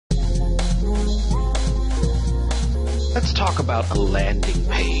Let's talk about a landing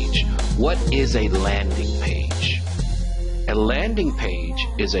page. What is a landing page? A landing page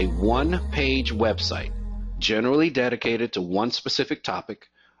is a one-page website, generally dedicated to one specific topic,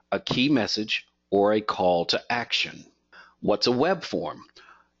 a key message, or a call to action. What's a web form?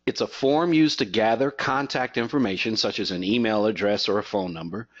 It's a form used to gather contact information such as an email address or a phone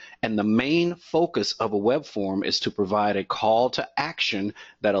number, and the main focus of a web form is to provide a call to action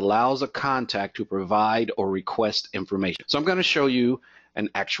that allows a contact to provide or request information. So I'm going to show you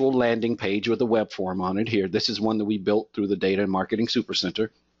an actual landing page with a web form on it here. This is one that we built through the Data and Marketing Supercenter.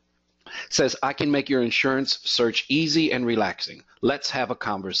 It says, I can make your insurance search easy and relaxing. Let's have a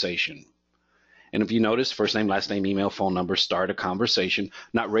conversation. And if you notice, first name, last name, email, phone number, start a conversation.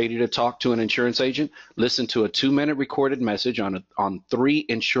 Not ready to talk to an insurance agent? Listen to a 2-minute recorded message on 3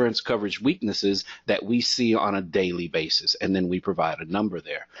 insurance coverage weaknesses that we see on a daily basis, and then we provide a number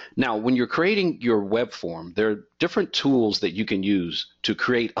there. Now, when you're creating your web form, there are different tools that you can use to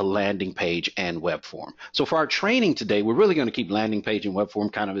create a landing page and web form. So for our training today, we're really going to keep landing page and web form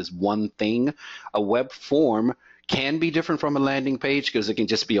kind of as one thing. A web form can be different from a landing page because it can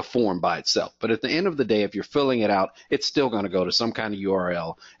just be a form by itself. But at the end of the day, if you're filling it out, it's still going to go to some kind of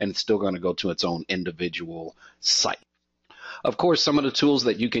URL, and it's still going to go to its own individual site. Of course, some of the tools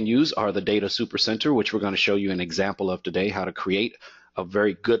that you can use are the Data Supercenter, which we're going to show you an example of today, how to create a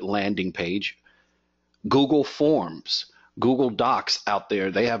very good landing page. Google Forms, Google Docs out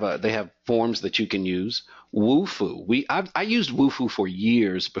there, they have forms that you can use. Wufoo, I used Wufoo for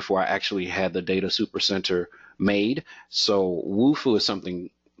years before I actually had the Data Supercenter made. So Wufoo is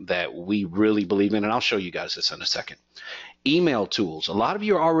something that we really believe in, and I'll show you guys this in a second. Email tools. A lot of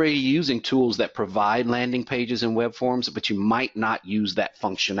you are already using tools that provide landing pages and web forms, but you might not use that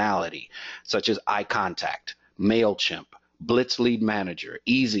functionality, such as iContact, MailChimp, Blitz Lead Manager,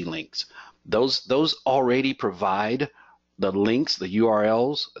 Easy Links. Those already provide the links, the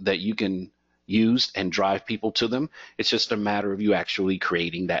URLs that you can use and drive people to them. It's just a matter of you actually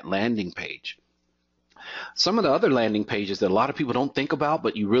creating that landing page. Some of the other landing pages that a lot of people don't think about,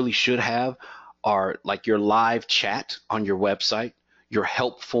 but you really should have, are like your live chat on your website, your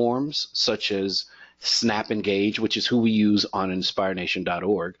help forms, such as Snap Engage, which is who we use on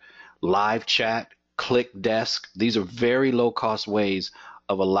inspirenation.org, live chat, Click Desk. These are very low-cost ways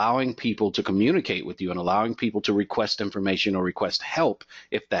of allowing people to communicate with you and allowing people to request information or request help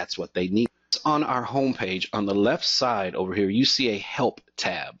if that's what they need. On our homepage, on the left side over here, you see a Help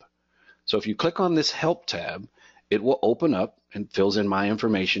tab. So if you click on this Help tab, it will open up and fills in my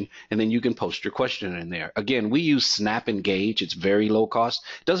information, and then you can post your question in there. Again, we use Snap Engage. It's very low cost.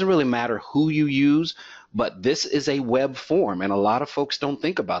 It doesn't really matter who you use, but this is a web form, and a lot of folks don't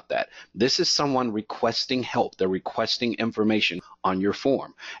think about that. This is someone requesting help. They're requesting information on your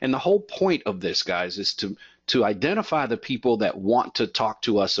form. And the whole point of this, guys, is to identify the people that want to talk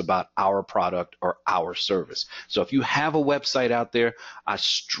to us about our product or our service. So if you have a website out there, I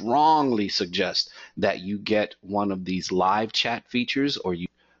strongly suggest that you get one of these live chat features, or you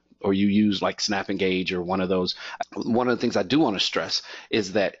use like Snap Engage or one of those. One of the things I do want to stress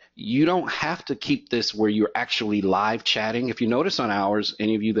is that you don't have to keep this where you're actually live chatting. If you notice on ours,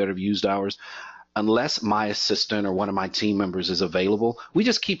 any of you that have used ours, unless my assistant or one of my team members is available, we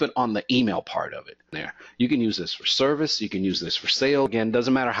just keep it on the email part of it there. You can use this for service. You can use this for sale. Again,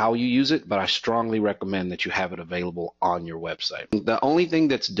 doesn't matter how you use it, but I strongly recommend that you have it available on your website. The only thing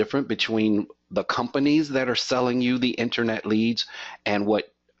that's different between the companies that are selling you the internet leads and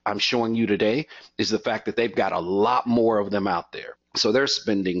what I'm showing you today is the fact that they've got a lot more of them out there. So they're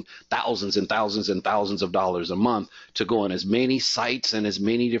spending thousands and thousands and thousands of dollars a month to go on as many sites and as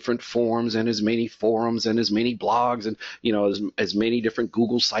many different forms and as many forums and as many blogs and, you know, as many different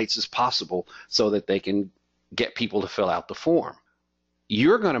Google sites as possible so that they can get people to fill out the form.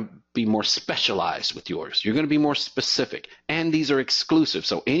 You're going to be more specialized with yours. You're going to be more specific, and these are exclusive.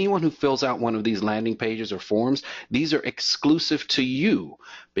 So anyone who fills out one of these landing pages or forms, these are exclusive to you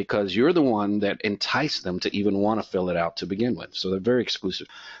because you're the one that enticed them to even want to fill it out to begin with. So they're very exclusive.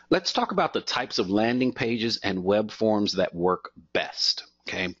 Let's talk about the types of landing pages and web forms that work best,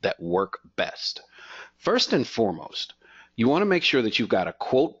 okay, that work best. First and foremost, you want to make sure that you've got a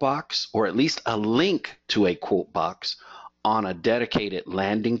quote box or at least a link to a quote box on a dedicated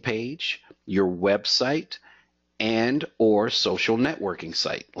landing page, your website, and or social networking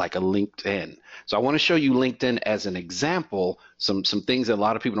site like a LinkedIn. So I want to show you LinkedIn as an example, some things that a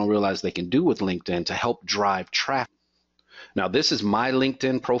lot of people don't realize they can do with LinkedIn to help drive traffic. Now this is my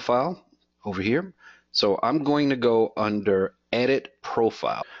LinkedIn profile over here. So I'm going to go under Edit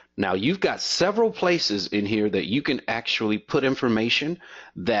Profile. Now you've got several places in here that you can actually put information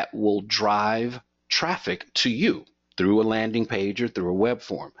that will drive traffic to you. through a landing page or through a web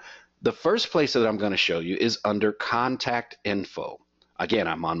form. The first place that I'm going to show you is under contact info. Again,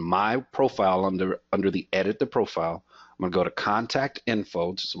 I'm on my profile under the edit the profile. I'm going to go to contact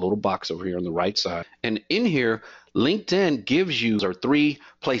info, just a little box over here on the right side. And in here, LinkedIn gives you three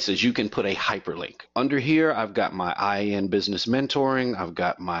places you can put a hyperlink. Under here, I've got my IAN business mentoring. I've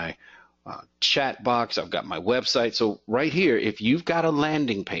got my chat box. I've got my website. So right here, if you've got a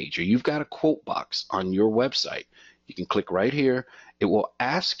landing page or you've got a quote box on your website, you can click right here. It will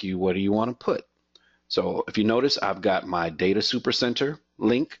ask you, what do you want to put? So if you notice, I've got my Data Supercenter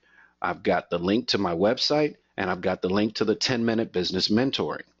link, I've got the link to my website, and I've got the link to the 10-minute business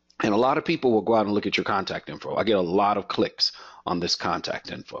mentoring. And a lot of people will go out and look at your contact info. I get a lot of clicks on this contact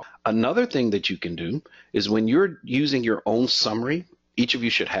info. Another thing that you can do is when you're using your own summary, each of you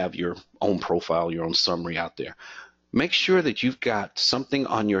should have your own profile, your own summary out there. Make sure that you've got something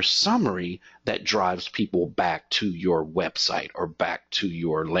on your summary that drives people back to your website or back to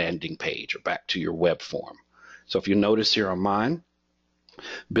your landing page or back to your web form. So if you notice here on mine,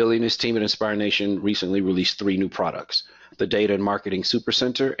 Billy and his team at Inspire Nation recently released 3 new products. The Data and Marketing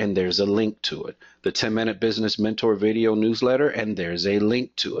Supercenter, and there's a link to it. The 10-minute Business Mentor video newsletter, and there's a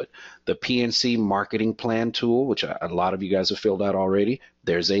link to it. The PNC Marketing Plan tool, which a lot of you guys have filled out already,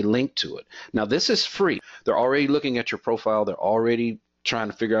 there's a link to it. Now, this is free. They're already looking at your profile. They're already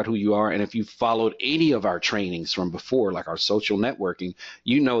trying to figure out who you are. And if you've followed any of our trainings from before, like our social networking,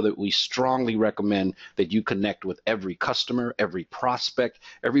 you know that we strongly recommend that you connect with every customer, every prospect,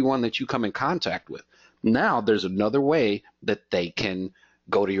 everyone that you come in contact with. Now there's another way that they can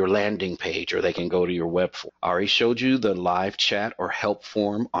go to your landing page or they can go to your web form. I already showed you the live chat or help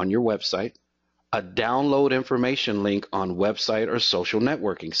form on your website, a download information link on website or social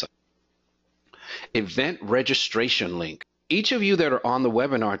networking site, event registration link. Each of you that are on the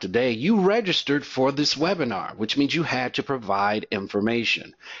webinar today, you registered for this webinar, which means you had to provide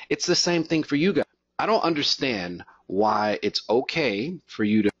information. It's the same thing for you guys. I don't understand why it's okay for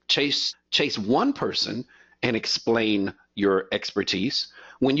you to chase one person and explain your expertise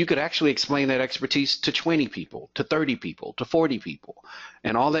when you could actually explain that expertise to 20 people, to 30 people, to 40 people.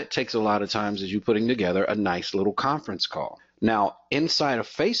 And all that takes a lot of times is you putting together a nice little conference call. Now, inside of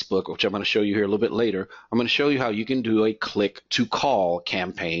Facebook, which I'm going to show you here a little bit later, I'm going to show you how you can do a click to call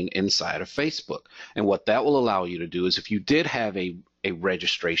campaign inside of Facebook. And what that will allow you to do is if you did have a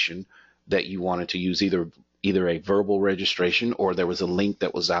registration that you wanted to use, either a verbal registration or there was a link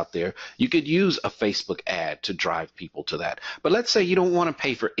that was out there, you could use a Facebook ad to drive people to that. But let's say you don't want to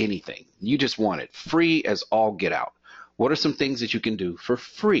pay for anything. You just want it free as all get out. What are some things that you can do for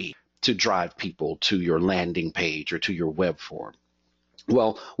free to drive people to your landing page or to your web form?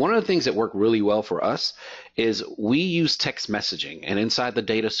 Well, one of the things that work really well for us is we use text messaging, and inside the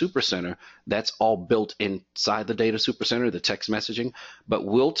Data Supercenter, that's all built inside the Data Supercenter, the text messaging, but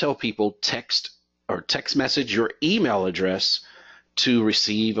we'll tell people text message your email address to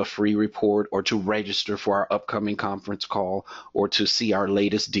receive a free report or to register for our upcoming conference call or to see our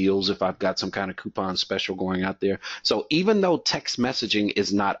latest deals if I've got some kind of coupon special going out there. So even though text messaging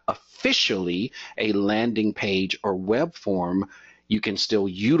is not officially a landing page or web form, you can still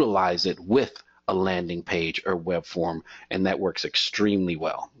utilize it with a landing page or web form, and that works extremely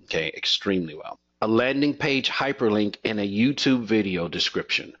well, okay, extremely well. A landing page hyperlink in a YouTube video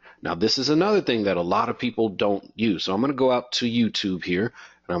description. Now, this is another thing that a lot of people don't use. So I'm going to go out to YouTube here,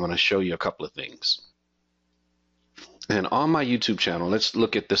 and I'm going to show you a couple of things. And on my YouTube channel, let's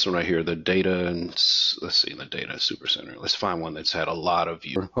look at this one right here, the data, and let's see, the Data Supercenter. Let's find one that's had a lot of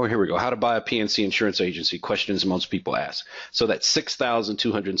views. Oh, here we go. How to buy a PNC insurance agency, questions most people ask. So that's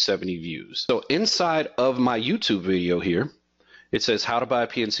 6,270 views. So inside of my YouTube video here, it says how to buy a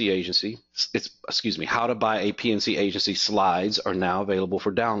PNC agency. How to buy a PNC agency slides are now available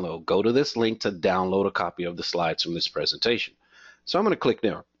for download. Go to this link to download a copy of the slides from this presentation. So I'm going to click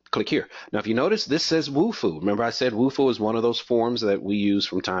there. Click here. Now, if you notice, this says WooFoo. Remember I said WooFoo is one of those forms that we use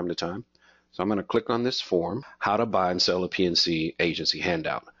from time to time. So I'm going to click on this form, how to buy and sell a PNC agency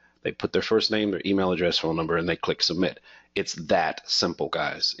handout. They put their first name, their email address, phone number, and they click submit. It's that simple,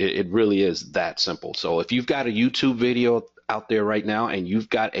 guys. It really is that simple. So if you've got a YouTube video out there right now and you've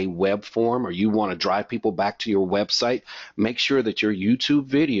got a web form or you want to drive people back to your website, make sure that your YouTube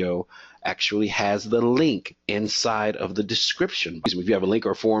video actually has the link inside of the description. If you have a link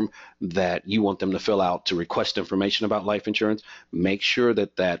or form that you want them to fill out to request information about life insurance, make sure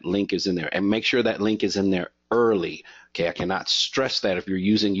that that link is in there, and make sure that link is in there early. Okay, I cannot stress that. If you're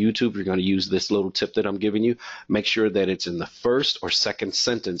using YouTube, you're going to use this little tip that I'm giving you. Make sure that it's in the first or second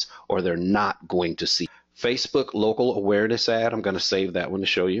sentence or they're not going to see. Facebook local awareness ad, I'm going to save that one to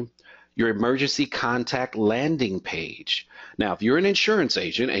show you. your emergency contact landing page. Now, if you're an insurance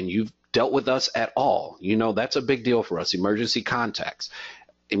agent and you've dealt with us at all, you know that's a big deal for us, emergency contacts.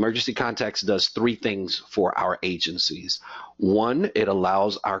 Emergency Contacts does three things for our agencies. One, it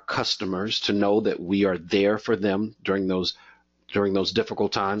allows our customers to know that we are there for them during those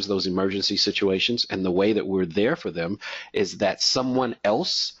difficult times, those emergency situations. And the way that we're there for them is that someone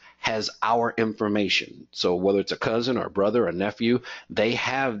else has our information. So whether it's a cousin or a brother or a nephew, they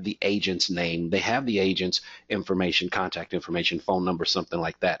have the agent's name, they have the agent's information, contact information, phone number, something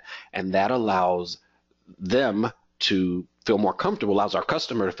like that. And that allows them to feel more comfortable, allows our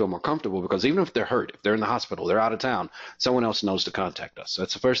customer to feel more comfortable, because even if they're hurt, if they're in the hospital, they're out of town, someone else knows to contact us. So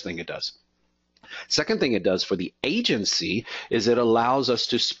that's the first thing it does. Second thing it does for the agency is it allows us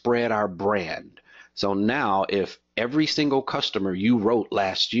to spread our brand. So now if every single customer you wrote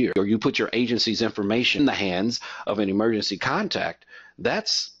last year, or you put your agency's information in the hands of an emergency contact,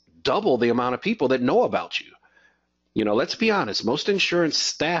 that's double the amount of people that know about you. You know, let's be honest, most insurance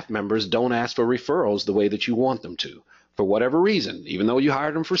staff members don't ask for referrals the way that you want them to. For whatever reason, even though you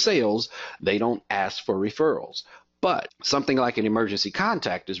hired them for sales, they don't ask for referrals. But something like an emergency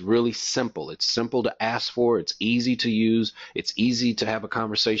contact is really simple. It's simple to ask for. It's easy to use. It's easy to have a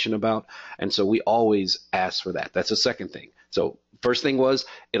conversation about. And so we always ask for that. That's the second thing. So first thing was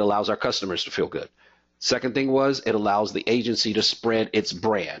it allows our customers to feel good. Second thing was it allows the agency to spread its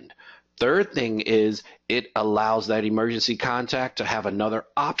brand. Third thing is it allows that emergency contact to have another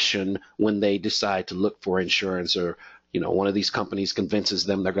option when they decide to look for insurance, or one of these companies convinces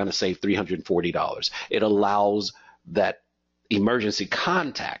them they're going to save $340. It allows that emergency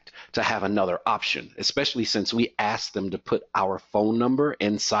contact to have another option, especially since we ask them to put our phone number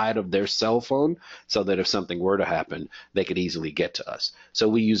inside of their cell phone so that if something were to happen, they could easily get to us. So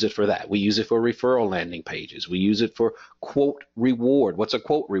we use it for that. We use it for referral landing pages. We use it for quote reward. What's a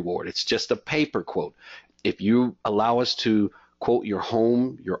quote reward? It's just a paper quote. If you allow us to quote your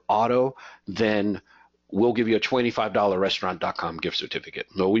home, your auto, then we'll give you a $25 restaurant.com gift certificate.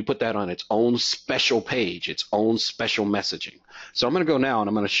 No, we put that on its own special page, its own special messaging. So I'm going to go now and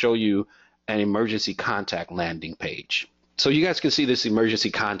I'm going to show you an emergency contact landing page. So you guys can see this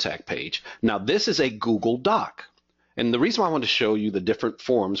emergency contact page. Now this is a Google Doc. And the reason why I wanted to show you the different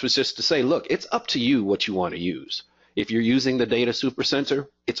forms was just to say, look, it's up to you what you want to use. If you're using the Data Supercenter,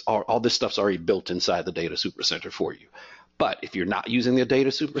 it's all this stuff's already built inside the Data Supercenter for you. But if you're not using the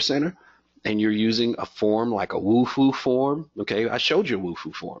Data Supercenter, and you're using a form like a WooFoo form, okay, I showed you a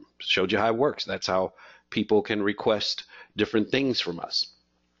WooFoo form, showed you how it works. That's how people can request different things from us.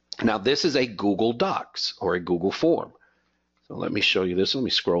 Now this is a Google Docs or a Google form. So let me show you this. Let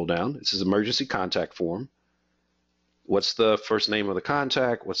me scroll down. This is emergency contact form. What's the first name of the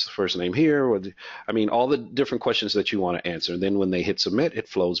contact? What's the first name here? I mean, all the different questions that you want to answer. And then when they hit submit, it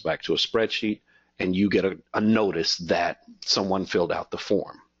flows back to a spreadsheet and you get a notice that someone filled out the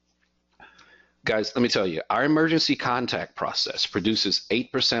form. Guys, let me tell you, our emergency contact process produces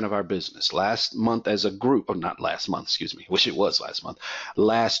 8% of our business. Last month as a group, or not last month, excuse me, wish it was last month.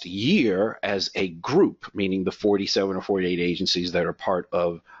 Last year as a group, meaning the 47 or 48 agencies that are part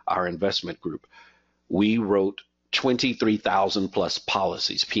of our investment group, we wrote 23,000 plus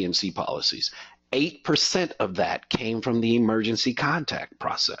policies, PNC policies. 8% of that came from the emergency contact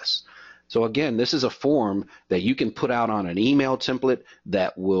process. So again, this is a form that you can put out on an email template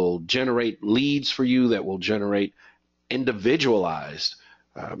that will generate leads for you, that will generate individualized,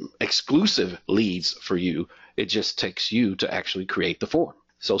 exclusive leads for you. It just takes you to actually create the form.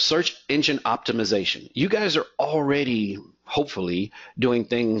 So search engine optimization. You guys are already, hopefully, doing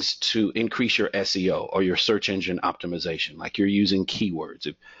things to increase your SEO or your search engine optimization, like you're using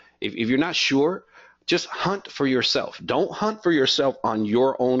keywords. If you're not sure, just hunt for yourself. Don't hunt for yourself on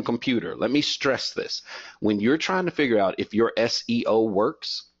your own computer. Let me stress this. When you're trying to figure out if your SEO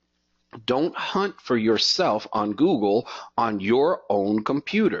works, don't hunt for yourself on Google on your own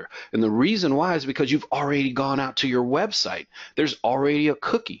computer. And the reason why is because you've already gone out to your website. There's already a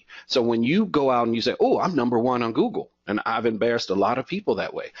cookie. So when you go out and you say, oh, I'm #1 on Google, and I've embarrassed a lot of people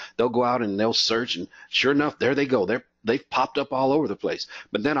that way. They'll go out and they'll search, and sure enough, there they go. They've popped up all over the place.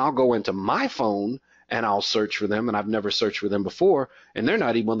 But then I'll go into my phone and I'll search for them, and I've never searched for them before, and they're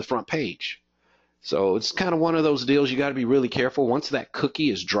not even on the front page. So it's kind of one of those deals. You got to be really careful. Once that cookie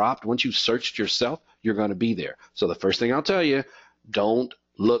is dropped, once you've searched yourself, you're going to be there. So the first thing I'll tell you, don't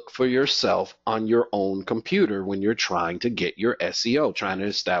look for yourself on your own computer when you're trying to get your SEO, trying to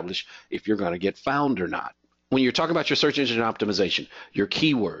establish if you're going to get found or not. When you're talking about your search engine optimization, your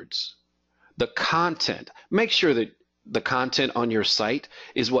keywords, the content, make sure that the content on your site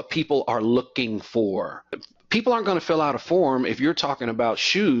is what people are looking for. People aren't going to fill out a form if you're talking about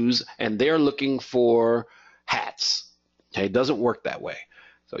shoes and they're looking for hats. Okay, it doesn't work that way.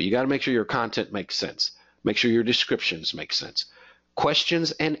 So you got to make sure your content makes sense. Make sure your descriptions make sense.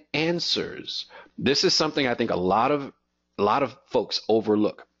 Questions and answers. This is something I think a lot of folks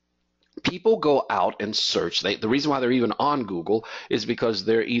overlook. People go out and search. The reason why they're even on Google is because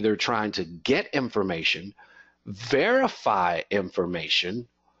they're either trying to get information, verify information,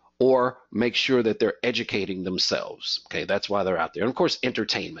 or make sure that they're educating themselves. Okay, that's why they're out there. And of course,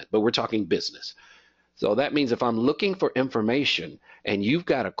 entertainment, but we're talking business. So that means if I'm looking for information and you've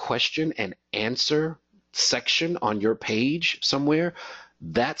got a question and answer section on your page somewhere,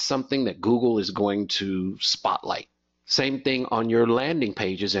 that's something that Google is going to spotlight. Same thing on your landing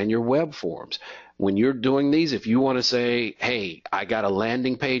pages and your web forms. When you're doing these, if you want to say, hey, I got a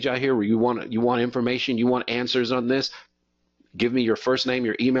landing page out here where you want information, you want answers on this, give me your first name,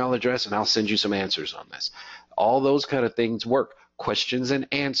 your email address, and I'll send you some answers on this. All those kind of things work. Questions and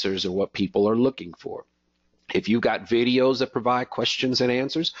answers are what people are looking for. If you've got videos that provide questions and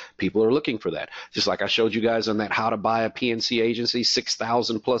answers, people are looking for that. Just like I showed you guys on that how to buy a PNC agency,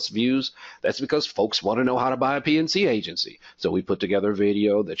 6,000 plus views. That's because folks want to know how to buy a PNC agency. So we put together a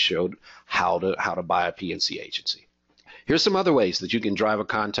video that showed how to buy a PNC agency. Here's some other ways that you can drive a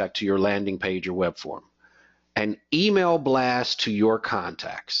contact to your landing page or web form. An email blast to your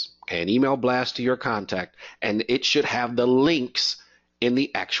contacts. Okay, an email blast to your contact, and it should have the links in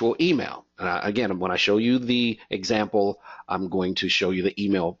the actual email. Again, when I show you the example, I'm going to show you the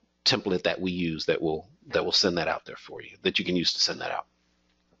email template that we use that will send that out there for you, that you can use to send that out.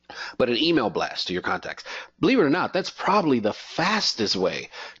 But an email blast to your contacts, believe it or not, that's probably the fastest way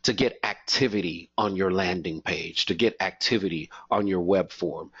to get activity on your landing page, to get activity on your web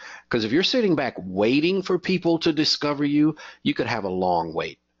form. Because if you're sitting back waiting for people to discover you, you could have a long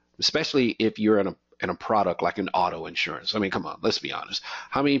wait, especially if you're in a product like an auto insurance. I mean, come on, let's be honest.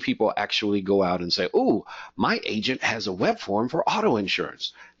 How many people actually go out and say, oh, my agent has a web form for auto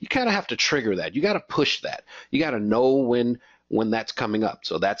insurance? You kind of have to trigger that. You got to push that. You got to know when that's coming up.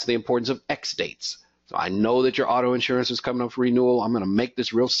 So that's the importance of X dates. So I know that your auto insurance is coming up for renewal. I'm going to make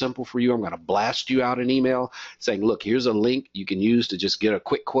this real simple for you. I'm going to blast you out an email saying, look, here's a link you can use to just get a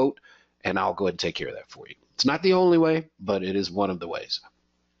quick quote, and I'll go ahead and take care of that for you. It's not the only way, but it is one of the ways.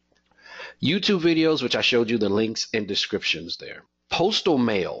 YouTube videos, which I showed you the links and descriptions there. Postal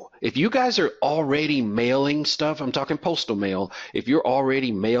mail. If you guys are already mailing stuff, I'm talking postal mail. If you're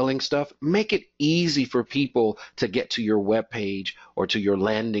already mailing stuff, make it easy for people to get to your web page or to your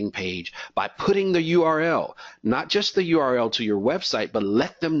landing page by putting the URL, not just the URL to your website, but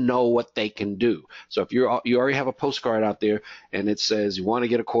let them know what they can do. So if you already have a postcard out there and it says you want to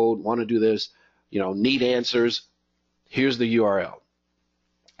get a quote, want to do this, need answers, here's the URL.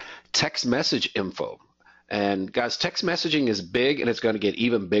 Text message info. And guys, text messaging is big and it's going to get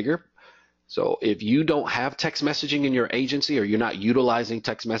even bigger. So if you don't have text messaging in your agency or you're not utilizing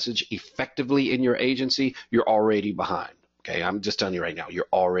text message effectively in your agency, you're already behind. Okay, I'm just telling you right now, you're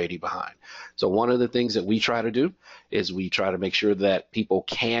already behind. So one of the things that we try to do is we try to make sure that people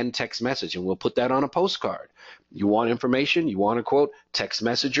can text message, and we'll put that on a postcard. You want information, you want a quote, text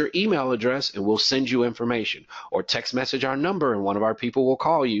message your email address and we'll send you information. Or text message our number and one of our people will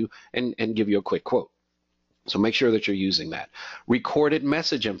call you and give you a quick quote. So make sure that you're using that. Recorded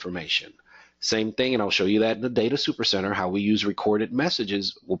message information. Same thing, and I'll show you that in the Data Supercenter, how we use recorded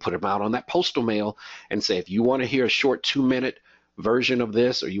messages. We'll put them out on that postal mail and say, if you want to hear a short 2-minute version of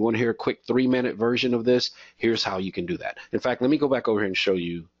this, or you want to hear a quick 3-minute version of this, here's how you can do that. In fact, let me go back over here and show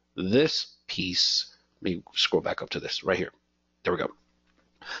you this piece. Let me scroll back up to this right here. There we go.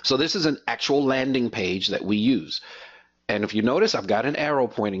 So this is an actual landing page that we use. And if you notice, I've got an arrow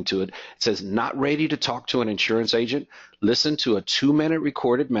pointing to it. It says, not ready to talk to an insurance agent? Listen to a 2-minute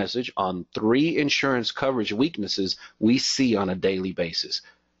recorded message on 3 insurance coverage weaknesses we see on a daily basis.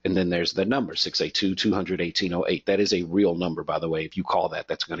 And then there's the number, 682-200-1808. That is a real number, by the way. If you call that,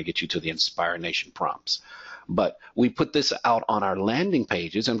 that's going to get you to the Inspire Nation prompts. But we put this out on our landing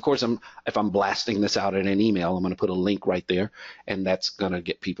pages. And of course, if I'm blasting this out in an email, I'm going to put a link right there. And that's going to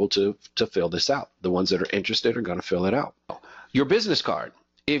get people to fill this out. The ones that are interested are going to fill it out. Your business card.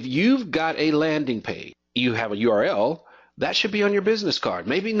 If you've got a landing page, you have a URL, that should be on your business card.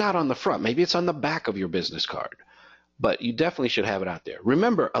 Maybe not on the front. Maybe it's on the back of your business card. But you definitely should have it out there.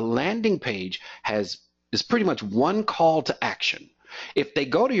 Remember, a landing page is pretty much one call to action. If they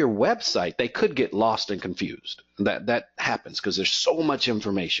go to your website, they could get lost and confused. That happens because there's so much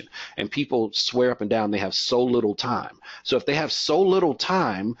information and people swear up and down they have so little time. So if they have so little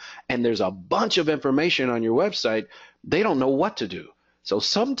time and there's a bunch of information on your website, they don't know what to do. So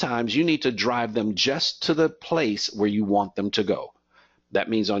sometimes you need to drive them just to the place where you want them to go. That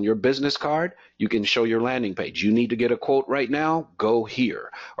means on your business card, you can show your landing page. You need to get a quote right now, go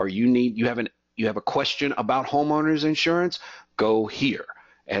here. Or you have a question about homeowners insurance, go here.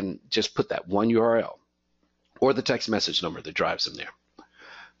 And just put that one URL or the text message number that drives them there.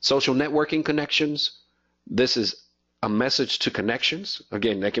 Social networking connections. This is a message to connections.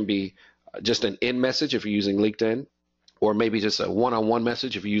 Again, that can be just an in message if you're using LinkedIn, or maybe just a one-on-one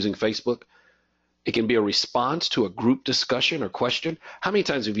message if you're using Facebook. It can be a response to a group discussion or question. How many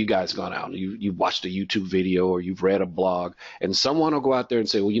times have you guys gone out and you've watched a YouTube video or you've read a blog and someone will go out there and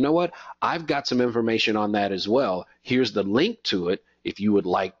say, well, you know what? I've got some information on that as well. Here's the link to it if you would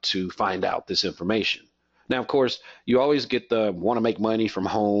like to find out this information. Now, of course, you always get the want to make money from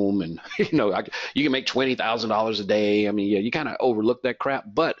home and, you can make $20,000 a day. I mean, yeah, you kind of overlook that crap,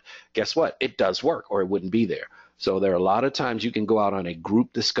 but guess what? It does work or it wouldn't be there. So there are a lot of times you can go out on a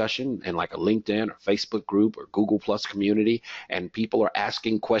group discussion and like a LinkedIn or Facebook group or Google Plus community, and people are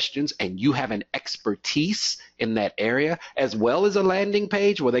asking questions and you have an expertise in that area, as well as a landing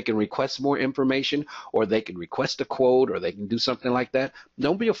page where they can request more information or they can request a quote or they can do something like that.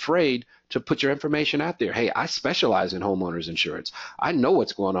 Don't be afraid to put your information out there. Hey, I specialize in homeowners insurance. I know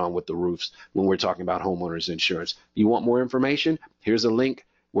what's going on with the roofs when we're talking about homeowners insurance. You want more information? Here's a link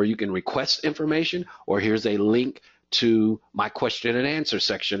where you can request information, or here's a link to my question and answer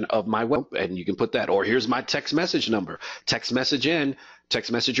section of my web, and you can put that, or here's my text message number. Text message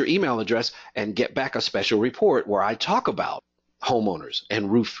your email address, and get back a special report where I talk about homeowners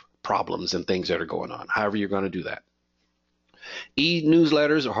and roof problems and things that are going on, however you're going to do that.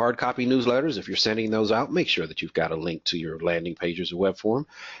 E-newsletters or hard copy newsletters, if you're sending those out, make sure that you've got a link to your landing pages or web form.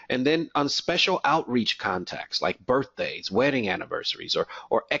 And then on special outreach contacts like birthdays, wedding anniversaries,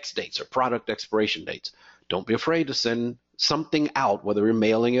 or X dates or product expiration dates, don't be afraid to send something out, whether you're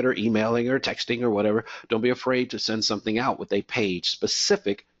mailing it or emailing or texting or whatever. Don't be afraid to send something out with a page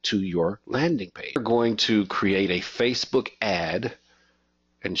specific to your landing page. We're going to create a Facebook ad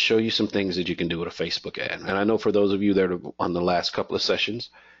and show you some things that you can do with a Facebook ad. And I know for those of you that are on the last couple of sessions,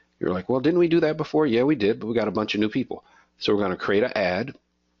 you're like, well, didn't we do that before? Yeah, we did, but we got a bunch of new people. So we're going to create an ad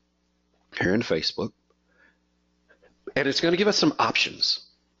here in Facebook, and it's going to give us some options,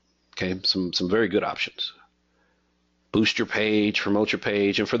 okay, some very good options. Boost your page, promote your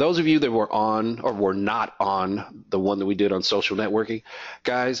page. And for those of you that were on or were not on the one that we did on social networking,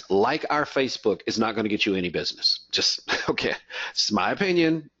 guys, like our Facebook is not going to get you any business. Just, okay, it's my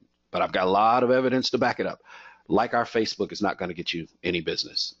opinion, but I've got a lot of evidence to back it up. Like our Facebook is not going to get you any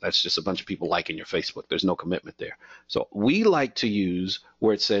business. That's just a bunch of people liking your Facebook. There's no commitment there. So we like to use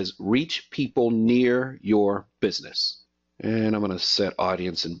where it says reach people near your business. And I'm going to set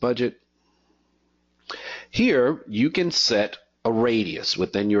audience and budget. Here, you can set a radius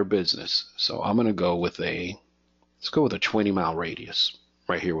within your business. So I'm going to go with let's go with a 20-mile radius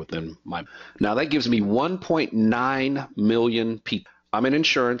right here within my. Now that gives me 1.9 million people. I'm in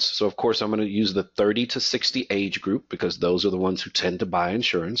insurance, so of course I'm going to use the 30 to 60 age group because those are the ones who tend to buy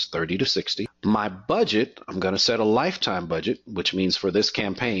insurance, 30 to 60. My budget, I'm going to set a lifetime budget, which means for this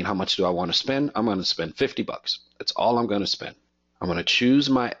campaign, how much do I want to spend? I'm going to spend $50. That's all I'm going to spend. I'm going to choose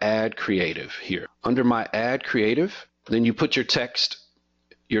my ad creative here. Under my ad creative, then you put your text.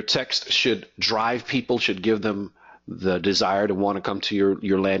 Your text should drive people, should give them the desire to want to come to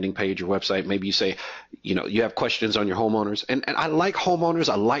your landing page or website. Maybe you say, you have questions on your homeowners. And I like homeowners,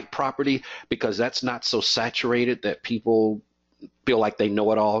 I like property because that's not so saturated that people feel like they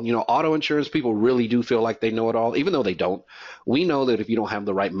know it all. Auto insurance, people really do feel like they know it all, even though they don't. We know that if you don't have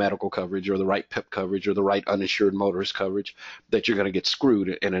the right medical coverage or the right PIP coverage or the right uninsured motorist coverage, that you're going to get screwed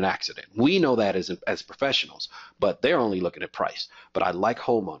in an accident. We know that as professionals, but they're only looking at price. But I like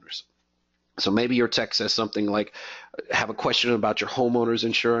homeowners. So maybe your text says something like, have a question about your homeowner's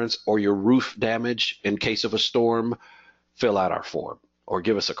insurance or your roof damage in case of a storm, fill out our form or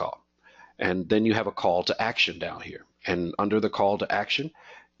give us a call. And then you have a call to action down here. And under the call to action,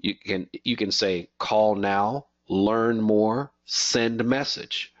 you can say call now, learn more, send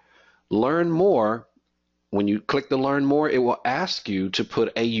message. Learn more, when you click the learn more, it will ask you to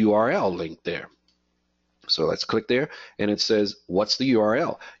put a URL link there. So let's click there and it says, what's the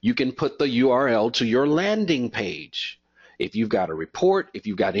URL? You can put the URL to your landing page. If you've got a report, if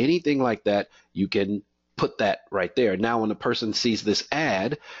you've got anything like that, you can put that right there. Now, when the person sees this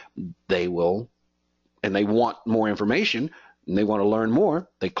ad, they want more information and they want to learn more,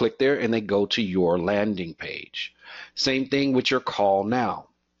 they click there and they go to your landing page. Same thing with your call now.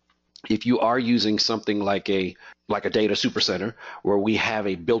 If you are using something like a data supercenter where we have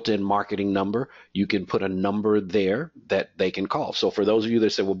a built-in marketing number, you can put a number there that they can call. So for those of you that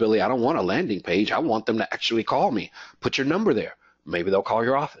say, well, Billy, I don't want a landing page, I want them to actually call me, put your number there. Maybe they'll call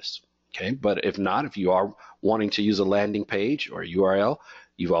your office. Okay, but if not, if you are wanting to use a landing page or a URL,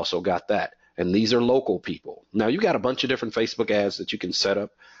 you've also got that. And these are local people. Now you've got a bunch of different Facebook ads that you can set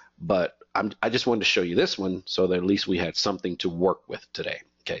up, but I just wanted to show you this one so that at least we had something to work with today.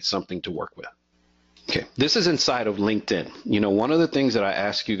 Okay, something to work with. Okay, this is inside of LinkedIn. You know, one of the things that I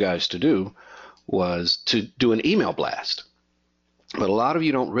asked you guys to do was to do an email blast. But a lot of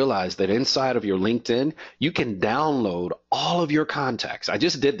you don't realize that inside of your LinkedIn, you can download all of your contacts. I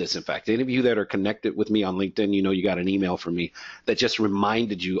just did this, in fact. Any of you that are connected with me on LinkedIn, you know you got an email from me that just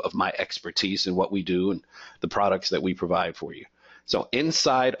reminded you of my expertise and what we do and the products that we provide for you. So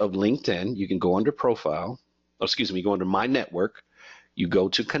inside of LinkedIn, you can go under Profile, go under My Network. You go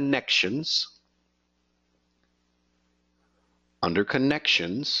to Connections. Under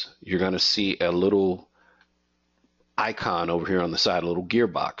Connections, you're going to see a little icon over here on the side, a little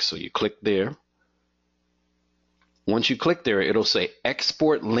gearbox. So you click there. Once you click there, it'll say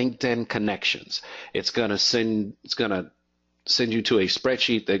Export LinkedIn Connections. It's going to send you to a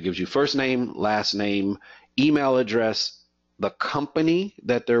spreadsheet that gives you first name, last name, email address, the company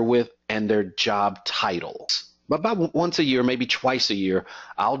that they're with, and their job titles. But about once a year, maybe twice a year,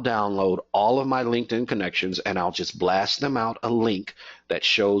 I'll download all of my LinkedIn connections and I'll just blast them out a link that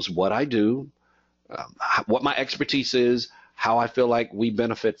shows what I do, what my expertise is, how I feel like we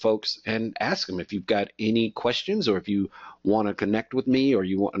benefit folks, and ask them if you've got any questions, or if you want to connect with me, or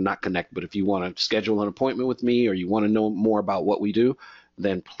you want not connect, but if you want to schedule an appointment with me, or you want to know more about what we do,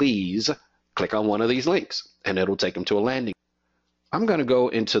 then please click on one of these links and it'll take them to a landing. I'm going to go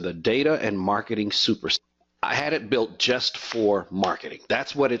into the Data and Marketing Super. I had it built just for marketing.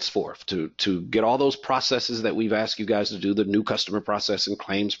 That's what it's for, to get all those processes that we've asked you guys to do, the new customer process and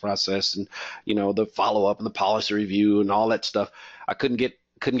claims process, and the follow-up and the policy review and all that stuff. I couldn't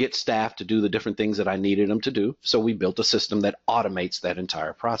get staff to do the different things that I needed them to do, so we built a system that automates that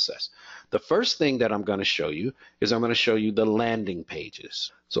entire process. The first thing that I'm going to show you is I'm going to show you the landing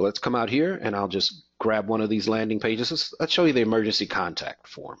pages. So let's come out here and I'll just grab one of these landing pages. Let's show you the emergency contact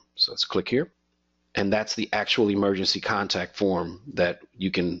form. So let's click here. And that's the actual emergency contact form that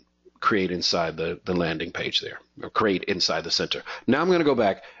you can create inside the landing page there, or create inside the center. Now I'm going to go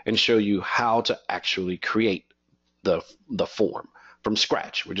back and show you how to actually create the form from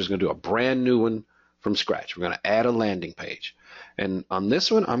scratch. We're just going to do a brand new one from scratch. We're going to add a landing page. And on this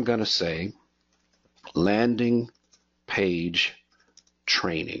one, I'm going to say landing page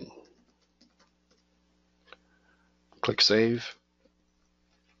training. Click Save.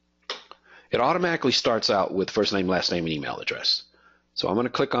 It automatically starts out with first name, last name, and email address. So I'm going to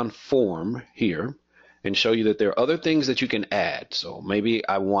click on Form here and show you that there are other things that you can add. So maybe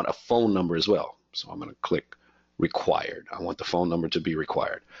I want a phone number as well. So I'm going to click Required. I want the phone number to be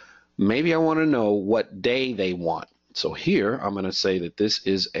required. Maybe I want to know what day they want. So here I'm going to say that this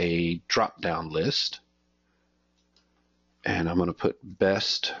is a drop-down list. And I'm going to put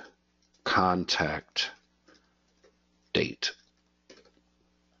best contact date.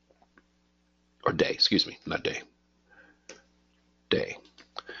 Or day, excuse me, not day. Day.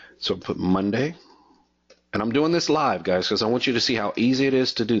 So put Monday. And I'm doing this live, guys, because I want you to see how easy it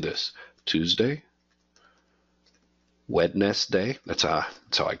is to do this. Tuesday. Wednesday. That's how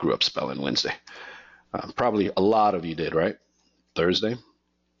I grew up spelling Wednesday. Probably a lot of you did, right? Thursday.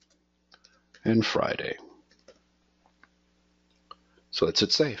 And Friday. So let's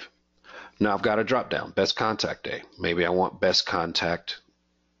hit save. Now I've got a drop down. Best contact day. Maybe I want best contact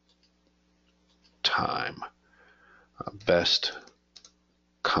time. Best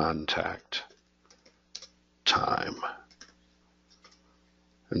contact time.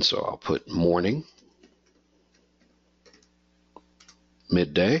 And so I'll put morning,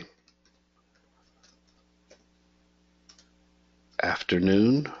 midday,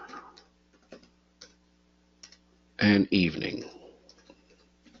 afternoon, and evening.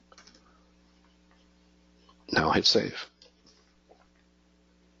 Now hit save.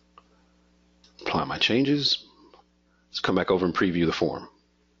 Apply my changes. Let's come back over and preview the form.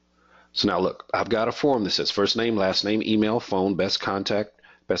 So now look, I've got a form that says first name, last name, email, phone, best contact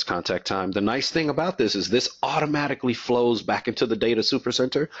time. The nice thing about this is this automatically flows back into the Data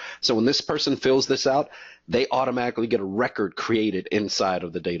Supercenter. So when this person fills this out, they automatically get a record created inside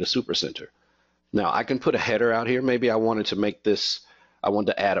of the Data Supercenter. Now I can put a header out here. Maybe I wanted to make this, I wanted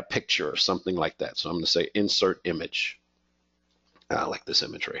to add a picture or something like that. So I'm going to say insert image. I like this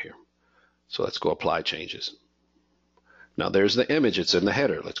image right here. So let's go apply changes. Now there's the image. It's in the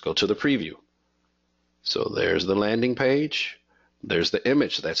header. Let's go to the preview. So there's the landing page. There's the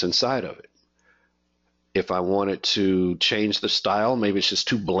image that's inside of it. If I wanted to change the style, maybe it's just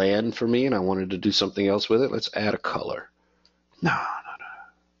too bland for me and I wanted to do something else with it, let's add a color. No.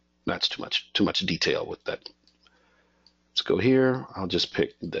 That's too much detail with that. Let's go here. I'll just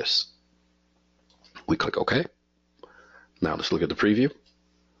pick this. We click OK. Now let's look at the preview.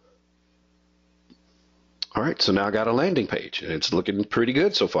 All right, so now I got a landing page and it's looking pretty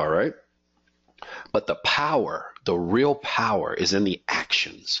good so far, right? But the power, the real power is in the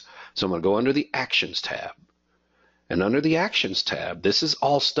actions. So I'm going to go under the Actions tab. And under the Actions tab, this is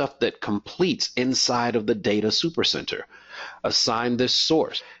all stuff that completes inside of the Data Supercenter. Assign this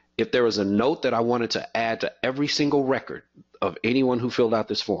source. If there was a note that I wanted to add to every single record of anyone who filled out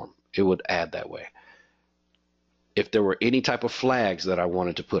this form, it would add that way. If there were any type of flags that I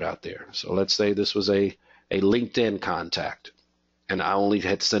wanted to put out there. So let's say this was a LinkedIn contact. And I only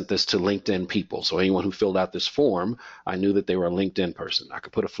had sent this to LinkedIn people. So anyone who filled out this form, I knew that they were a LinkedIn person. I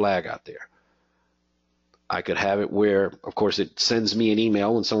could put a flag out there. I could have it where, of course, it sends me an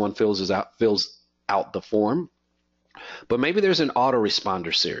email when someone fills out the form. But maybe there's an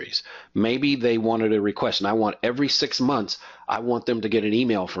autoresponder series. Maybe they wanted a request, and I want every 6 months, I want them to get an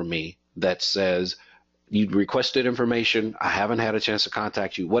email from me that says, you requested information, I haven't had a chance to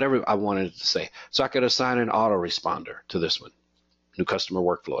contact you, whatever I wanted it to say. So I could assign an autoresponder to this one. New customer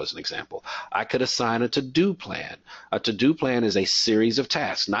workflow as an example. I could assign a to-do plan. A to-do plan is a series of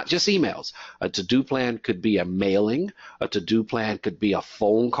tasks, not just emails. A to-do plan could be a mailing. A to-do plan could be a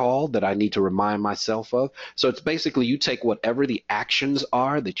phone call that I need to remind myself of. So it's basically you take whatever the actions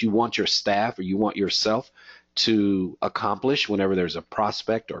are that you want your staff or you want yourself to accomplish whenever there's a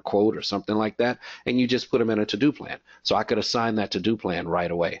prospect or quote or something like that, and you just put them in a to-do plan. So I could assign that to-do plan right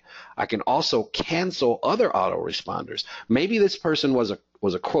away. I can also cancel other autoresponders. Maybe this person was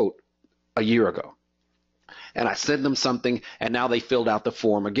a quote a year ago, and I sent them something, and now they filled out the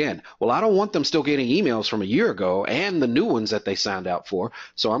form again. Well, I don't want them still getting emails from a year ago and the new ones that they signed out for,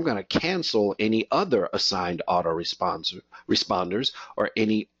 so I'm going to cancel any other assigned autoresponders or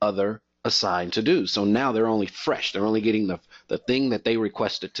any other assigned to do. So now they're only fresh. They're only getting the thing that they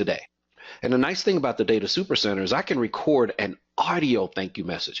requested today. And the nice thing about the Data Supercenter is I can record an audio thank you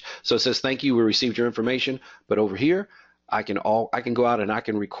message. So it says, thank you, we received your information. But over here, I can go out and I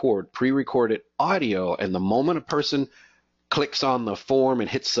can record pre-recorded audio. And the moment a person clicks on the form and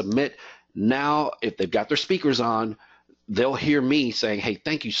hits submit, now if they've got their speakers on, they'll hear me saying, hey,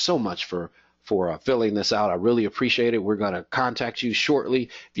 thank you so much for filling this out. I really appreciate it. We're going to contact you shortly.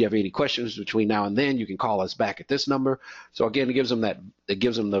 If you have any questions between now and then, you can call us back at this number. So again, it gives them the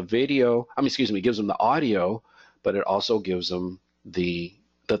video, it gives them the audio, but it also gives them the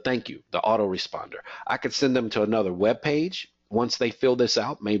thank you, the autoresponder. I could send them to another web page once they fill this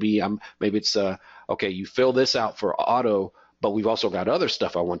out. Maybe it's okay, you fill this out for auto, but we've also got other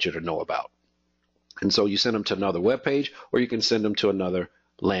stuff I want you to know about. And so you send them to another web page, or you can send them to another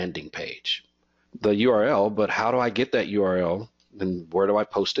landing page. The URL, but how do I get that URL and where do I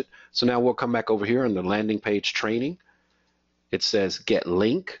post it? So now we'll come back over here in the landing page training. It says get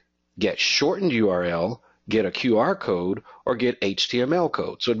link, get shortened URL, get a QR code, or get HTML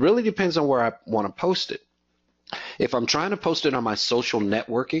code. So it really depends on where I want to post it. If I'm trying to post it on my social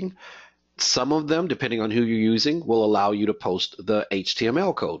networking, some of them, depending on who you're using, will allow you to post the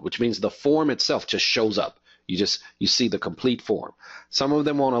HTML code, which means the form itself just shows up. You see the complete form. Some of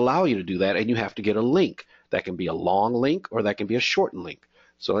them won't allow you to do that, and you have to get a link. That can be a long link or that can be a shortened link.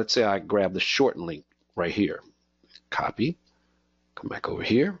 So let's say I grab the shortened link right here. Copy, come back over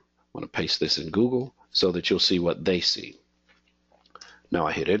here. I'm going to paste this in Google so that you'll see what they see. Now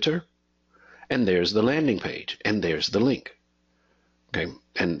I hit enter, and there's the landing page, and there's the link. Okay,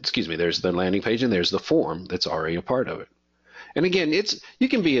 and there's the landing page, and there's the form that's already a part of it. And again, you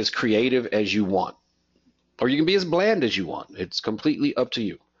can be as creative as you want, or you can be as bland as you want. It's completely up to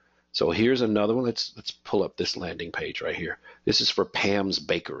you. So here's another one. Let's pull up this landing page right here. This is for Pam's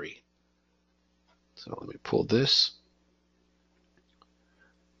Bakery. So let me pull this.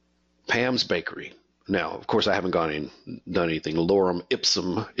 Pam's Bakery. Now, of course, I haven't gone in done anything. Lorem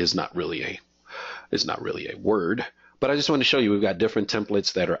ipsum is not really a word, but I just want to show you we've got different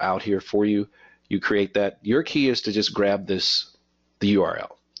templates that are out here for you. You create that. Your key is to just grab the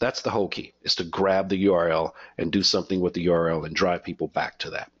URL. That's the whole key, is to grab the URL and do something with the URL and drive people back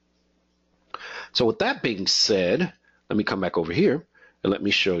to that. So with that being said, let me come back over here and let me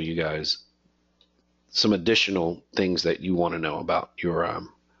show you guys some additional things that you want to know about your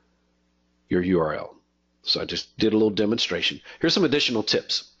URL. So I just did a little demonstration. Here's some additional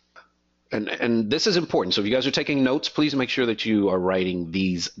tips. and this is important. So if you guys are taking notes, please make sure that you are writing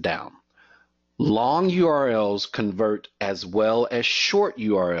these down. Long URLs convert as well as short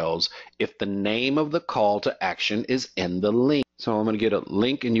URLs if the name of the call to action is in the link. So I'm going to get a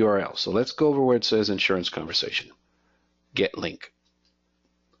link in URL. So let's go over where it says insurance conversation. Get link.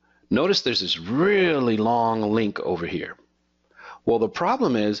 Notice there's this really long link over here. Well, the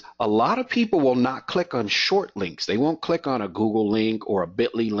problem is a lot of people will not click on short links. They won't click on a Google link or a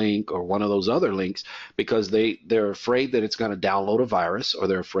Bitly link or one of those other links because they're afraid that it's going to download a virus, or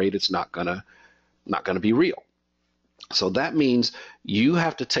they're afraid it's not going to be real. So that means you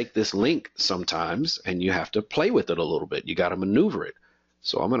have to take this link sometimes and you have to play with it a little bit. You got to maneuver it.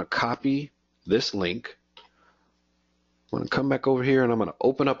 So I'm going to copy this link. I'm going to come back over here and I'm going to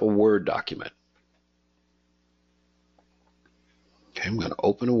open up a Word document. Okay, I'm going to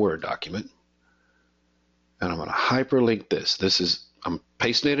open a Word document and I'm going to hyperlink this. I'm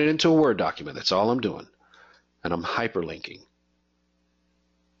pasting it into a Word document. That's all I'm doing. And I'm hyperlinking.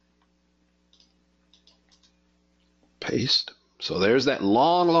 Paste. So there's that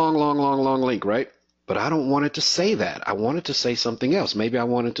long link, right? But I don't want it to say that. I want it to say something else. Maybe I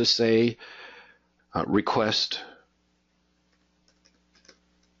want it to say request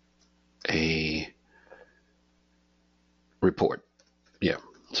a report. Yeah,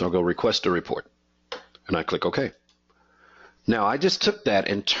 so I'll go request a report and I click OK. Now I just took that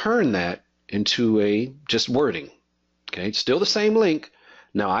and turned that into just wording. Okay, it's still the same link.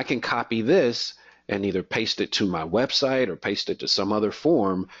 Now I can copy this and either paste it to my website or paste it to some other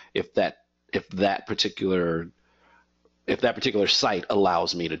form if that particular site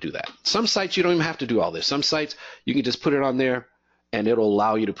allows me to do that. Some sites you don't even have to do all this. Some sites you can just put it on there and it'll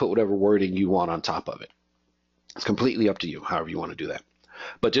allow you to put whatever wording you want on top of it. It's completely up to you, however you want to do that.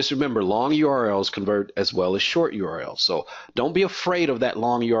 But just remember, long URLs convert as well as short URLs. So don't be afraid of that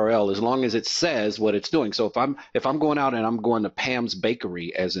long URL as long as it says what it's doing. So if I'm going out and I'm going to Pam's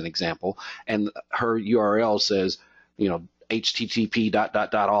Bakery as an example, and her URL says, HTTP ...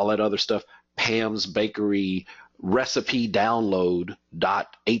 all that other stuff, Pam's Bakery recipe download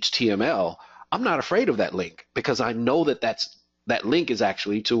 .html, I'm not afraid of that link because I know that link is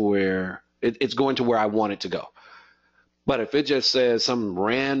actually to where it's going to where I want it to go. But if it just says some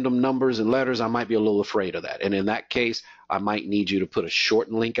random numbers and letters, I might be a little afraid of that. And in that case, I might need you to put a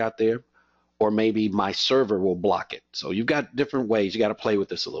shortened link out there, or maybe my server will block it. So you've got different ways. You got to play with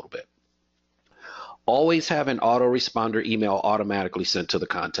this a little bit. Always have an autoresponder email automatically sent to the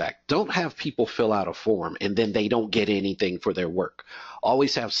contact. Don't have people fill out a form and then they don't get anything for their work.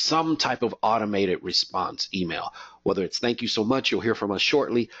 Always have some type of automated response email, whether it's thank you so much, you'll hear from us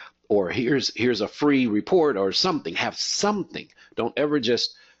shortly, or here's a free report or something. Have something. Don't ever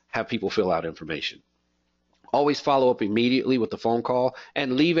just have people fill out information. Always follow up immediately with the phone call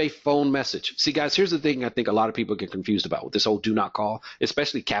and leave a phone message. See, guys, here's the thing I think a lot of people get confused about with this whole do not call,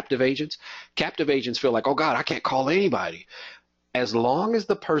 especially captive agents. Captive agents feel like, oh, God, I can't call anybody. As long as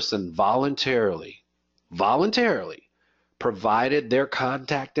the person voluntarily provided their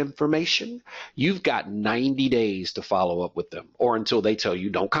contact information, you've got 90 days to follow up with them, or until they tell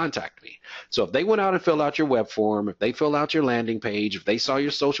you don't contact me. So if they went out and filled out your web form, if they filled out your landing page, if they saw your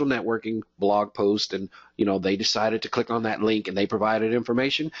social networking blog post and they decided to click on that link and they provided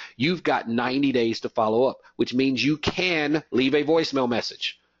information, you've got 90 days to follow up, which means you can leave a voicemail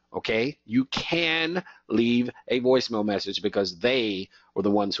message. Okay, you can leave a voicemail message because they were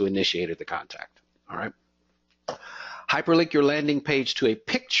the ones who initiated the contact. All right. Hyperlink your landing page to a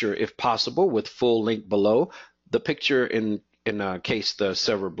picture if possible with full link below. The picture in case the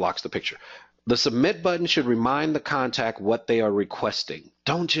server blocks the picture. The submit button should remind the contact what they are requesting.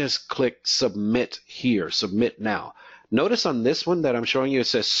 Don't just click submit here, submit now. Notice on this one that I'm showing you, it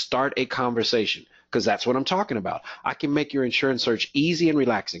says start a conversation because that's what I'm talking about. I can make your insurance search easy and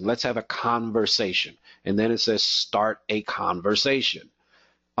relaxing. Let's have a conversation. And then it says start a conversation.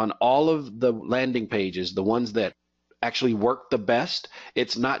 On all of the landing pages, the ones that actually work the best,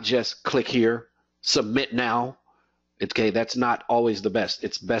 it's not just click here, submit now. Okay, that's not always the best.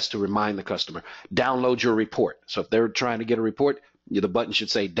 It's best to remind the customer, download your report. So if they're trying to get a report, the button should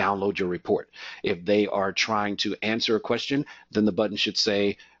say download your report. If they are trying to answer a question, then the button should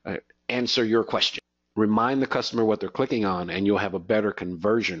say answer your question. Remind the customer what they're clicking on and you'll have a better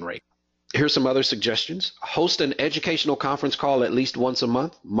conversion rate. Here's some other suggestions. Host an educational conference call at least once a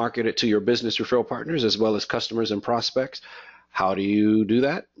month. Market it to your business referral partners as well as customers and prospects. How do you do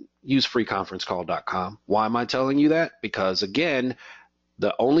that? Use freeconferencecall.com. Why am I telling you that? Because again,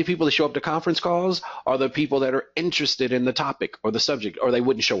 the only people that show up to conference calls are the people that are interested in the topic or the subject, or they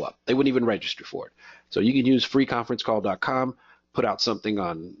wouldn't show up. They wouldn't even register for it. So you can use freeconferencecall.com. put out something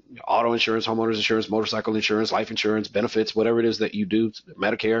on auto insurance, homeowners insurance, motorcycle insurance, life insurance, benefits, whatever it is that you do,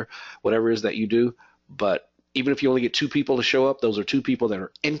 Medicare, whatever it is that you do. But even if you only get 2 people to show up, those are 2 people that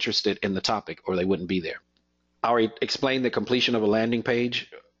are interested in the topic, or they wouldn't be there. I already explained that completion of a landing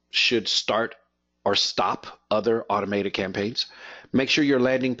page should start or stop other automated campaigns. Make sure your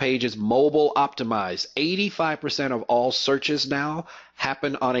landing page is mobile optimized. 85% of all searches now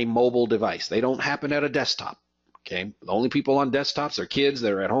happen on a mobile device. They don't happen at a desktop. Okay, the only people on desktops are kids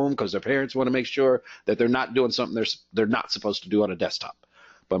that are at home because their parents want to make sure that they're not doing something they're not supposed to do on a desktop.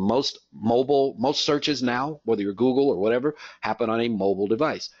 But most searches now, whether you're Google or whatever, happen on a mobile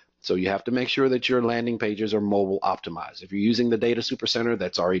device. So you have to make sure that your landing pages are mobile optimized. If you're using the Data Supercenter,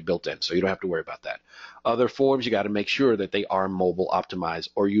 that's already built in, so you don't have to worry about that. Other forms, you got to make sure that they are mobile optimized,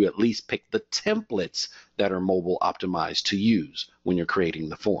 or you at least pick the templates that are mobile optimized to use when you're creating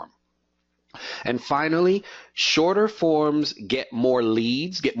the form. And finally, shorter forms get more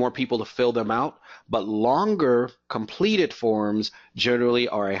leads, get more people to fill them out, but longer completed forms generally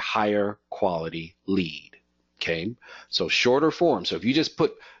are a higher quality lead. Okay, so shorter forms. So if you just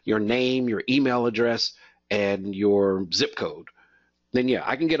put your name, your email address, and your zip code, then yeah,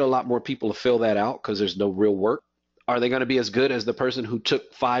 I can get a lot more people to fill that out because there's no real work. Are they going to be as good as the person who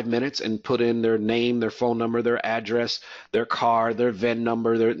took 5 minutes and put in their name, their phone number, their address, their car, their VIN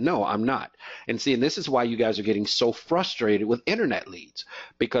number? No, I'm not. And see, and this is why you guys are getting so frustrated with internet leads,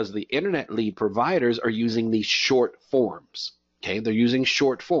 because the internet lead providers are using these short forms. Okay, they're using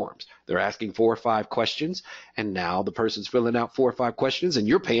short forms. They're asking 4 or 5 questions, and now the person's filling out 4 or 5 questions, and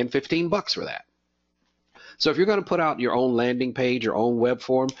you're paying $15 for that. So if you're going to put out your own landing page, your own web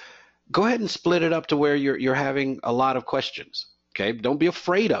form, go ahead and split it up to where you're having a lot of questions. Okay, don't be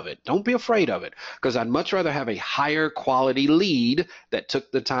afraid of it. Don't be afraid of it, because I'd much rather have a higher quality lead that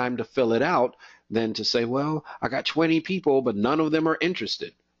took the time to fill it out than to say, well, I got 20 people, but none of them are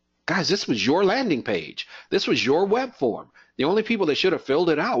interested. Guys, this was your landing page. This was your web form. The only people that should have filled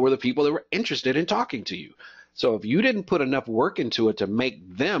it out were the people that were interested in talking to you. So if you didn't put enough work into it to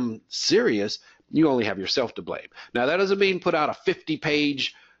make them serious, you only have yourself to blame. Now, that doesn't mean put out a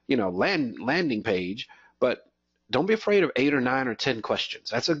 50-page, landing page, but don't be afraid of 8 or 9 or 10 questions.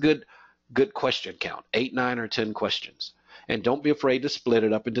 That's a good question count, 8, 9, or 10 questions. And don't be afraid to split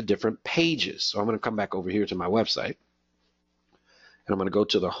it up into different pages. So I'm going to come back over here to my website. And I'm going to go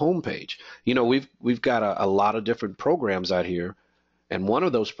to the home page. We've got a lot of different programs out here, and one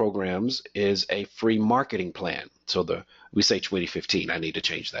of those programs is a free marketing plan. So we say 2015. I need to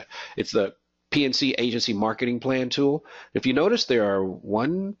change that. It's the PNC Agency Marketing Plan tool. If you notice, there are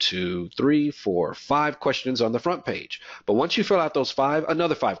 1, 2, 3, 4, 5 questions on the front page. But once you fill out those 5,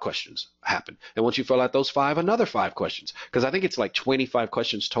 another 5 questions happen. And once you fill out those 5, another 5 questions. Because I think it's like 25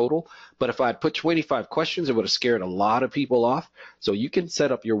 questions total. But if I had put 25 questions, it would have scared a lot of people off. So you can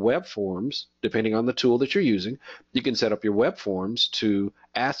set up your web forms, depending on the tool that you're using. You can set up your web forms to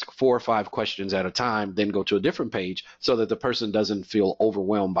ask 4 or 5 questions at a time, then go to a different page so that the person doesn't feel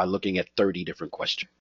overwhelmed by looking at 30 different questions.